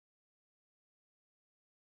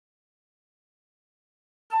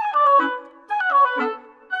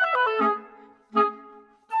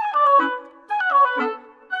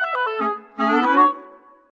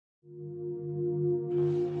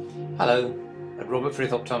Hello, at Robert Frith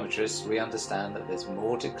Optometrists we understand that there's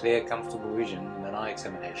more to clear, comfortable vision than an eye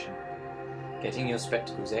examination. Getting your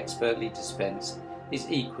spectacles expertly dispensed is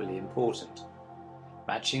equally important.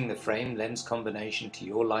 Matching the frame lens combination to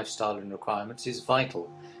your lifestyle and requirements is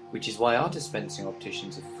vital, which is why our dispensing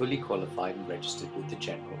opticians are fully qualified and registered with the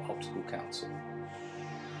General Optical Council.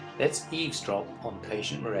 Let's eavesdrop on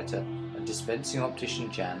patient Moretta and dispensing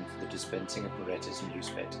optician Jan for the dispensing of Moretta's new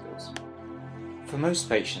spectacles. For most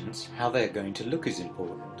patients, how they are going to look is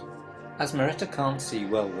important. As Moretta can't see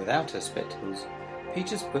well without her spectacles,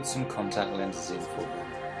 Peter's put some contact lenses in for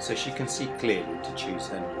her, so she can see clearly to choose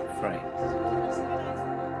her new frame.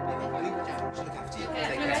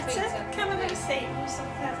 Moretta, come and have a seat. We'll sort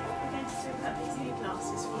out what we're going to do about these new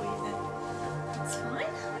glasses for you then. That's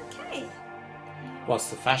fine, okay. Whilst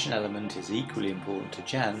the fashion element is equally important to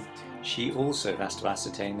Jan, she also has to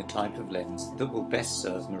ascertain the type of lens that will best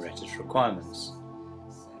serve Moretta's requirements.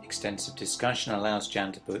 Extensive discussion allows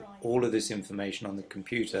Jan to put all of this information on the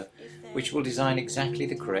computer, which will design exactly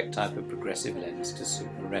the correct type of progressive lens to suit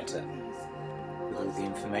Moretta. With all the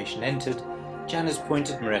information entered, Jan has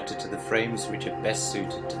pointed Moretta to the frames which are best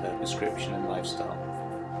suited to her prescription and lifestyle.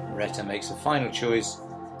 Moretta makes a final choice,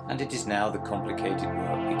 and it is now the complicated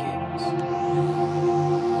work begins.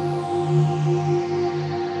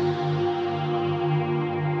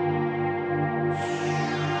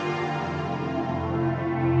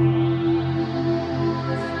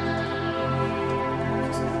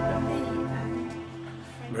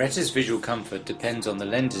 Moretta's visual comfort depends on the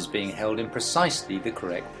lenses being held in precisely the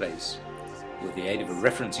correct place. With the aid of a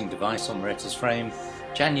referencing device on Moretta's frame,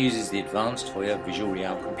 Jan uses the advanced Hoyer Visual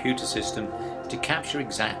Real computer system to capture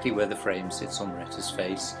exactly where the frame sits on Moretta's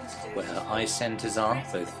face, where her eye centres are,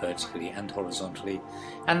 both vertically and horizontally,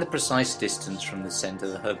 and the precise distance from the centre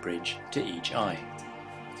of her bridge to each eye.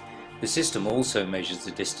 The system also measures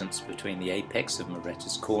the distance between the apex of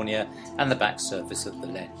Moretta's cornea and the back surface of the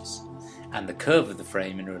lens, and the curve of the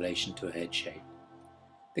frame in relation to a head shape.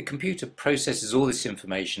 The computer processes all this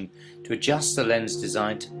information to adjust the lens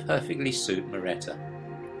design to perfectly suit Moretta.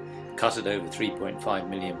 Cut at over 3.5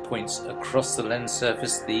 million points across the lens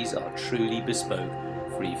surface, these are truly bespoke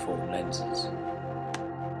freeform lenses.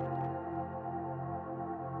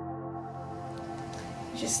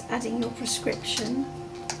 Just adding your prescription.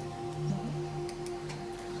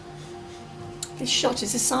 This shot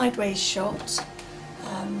is a sideways shot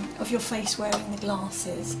of your face wearing the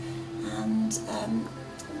glasses, and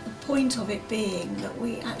the point of it being that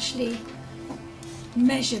we actually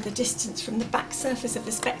measure the distance from the back surface of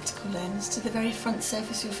the spectacle lens to the very front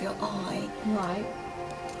surface of your eye. Right.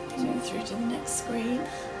 Move through to the next screen,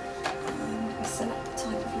 and we select the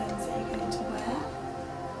type of lens that you're going to wear.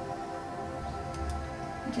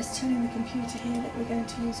 I'm just telling the computer here that we're going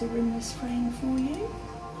to use a rimless frame for you.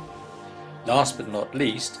 Last but not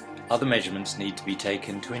least, other measurements need to be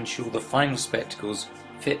taken to ensure the final spectacles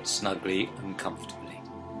fit snugly and comfortably.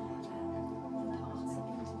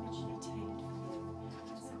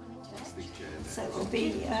 So we'll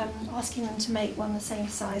be asking them to make one the same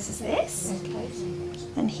size as this. Okay.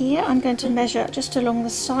 And here I'm going to measure just along the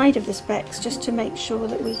side of the specs, just to make sure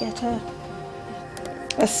that we get a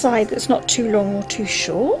side that's not too long or too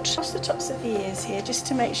short. Across the tops of the ears here, just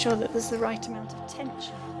to make sure that there's the right amount of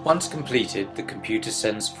tension. Once completed, the computer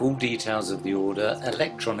sends full details of the order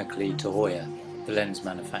electronically to Hoyer, the lens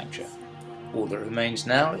manufacturer. All that remains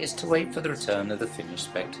now is to wait for the return of the finished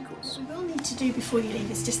spectacles. What we'll need to do before you leave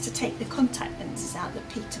is just to take the contact lenses out that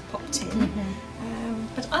Peter popped in.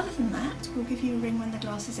 But other than that, we'll give you a ring when the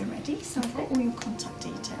glasses are ready. So I've got all your contact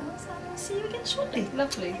details. I'll see you again shortly.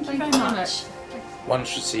 Lovely. Thank you very much.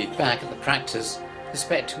 Once received back at the practice, the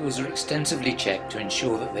spectacles are extensively checked to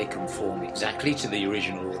ensure that they conform exactly to the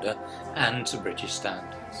original order and to British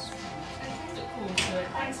standards.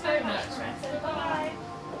 Thanks very much. Bye.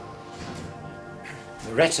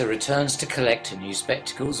 Moretta returns to collect her new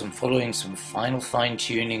spectacles, and following some final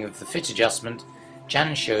fine-tuning of the fit adjustment,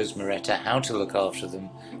 Jan shows Moretta how to look after them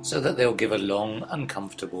so that they'll give a long and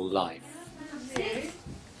comfortable life. These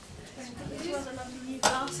are the lovely new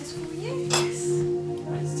glasses for you. Yes.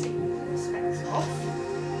 Let's take the specs off.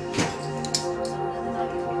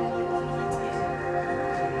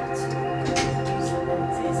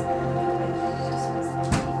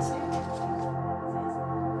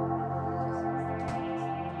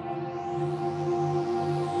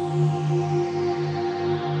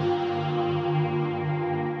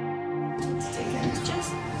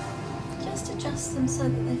 Just adjust them so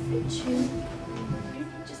that they fit you.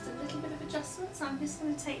 Just a little bit of adjustment, so I'm just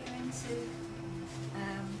going to take them into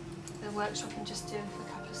the workshop and just do a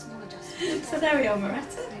couple of small adjustments. So there we are, Moretta.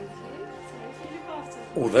 Thank you. So if you look after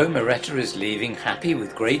Although Moretta is leaving happy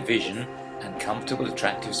with great vision and comfortable,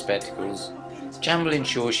 attractive spectacles, Jan will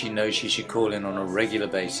ensure she knows she should call in on a regular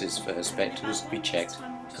basis for her spectacles to be checked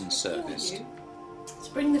and serviced.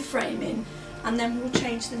 To bring the frame in, and then we'll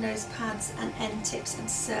change the nose pads and end tips and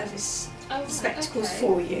service spectacles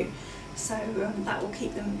for you. So that will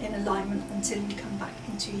keep them in alignment until you come back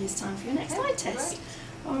in 2 years' time for your next eye test.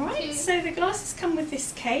 Alright, so the glasses come with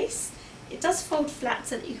this case. It does fold flat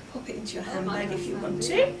so that you can pop it into your handbag if you want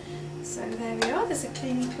to. So there we are, there's a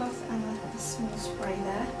cleaning cloth and a small spray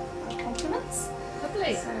there. Our compliments.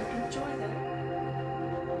 Lovely. So enjoy them.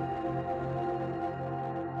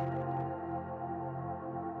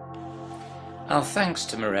 Our thanks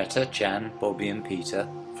to Moretta, Jan, Bobby and Peter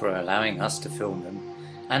for allowing us to film them,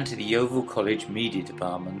 and to the Yeovil College Media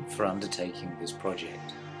Department for undertaking this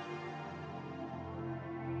project.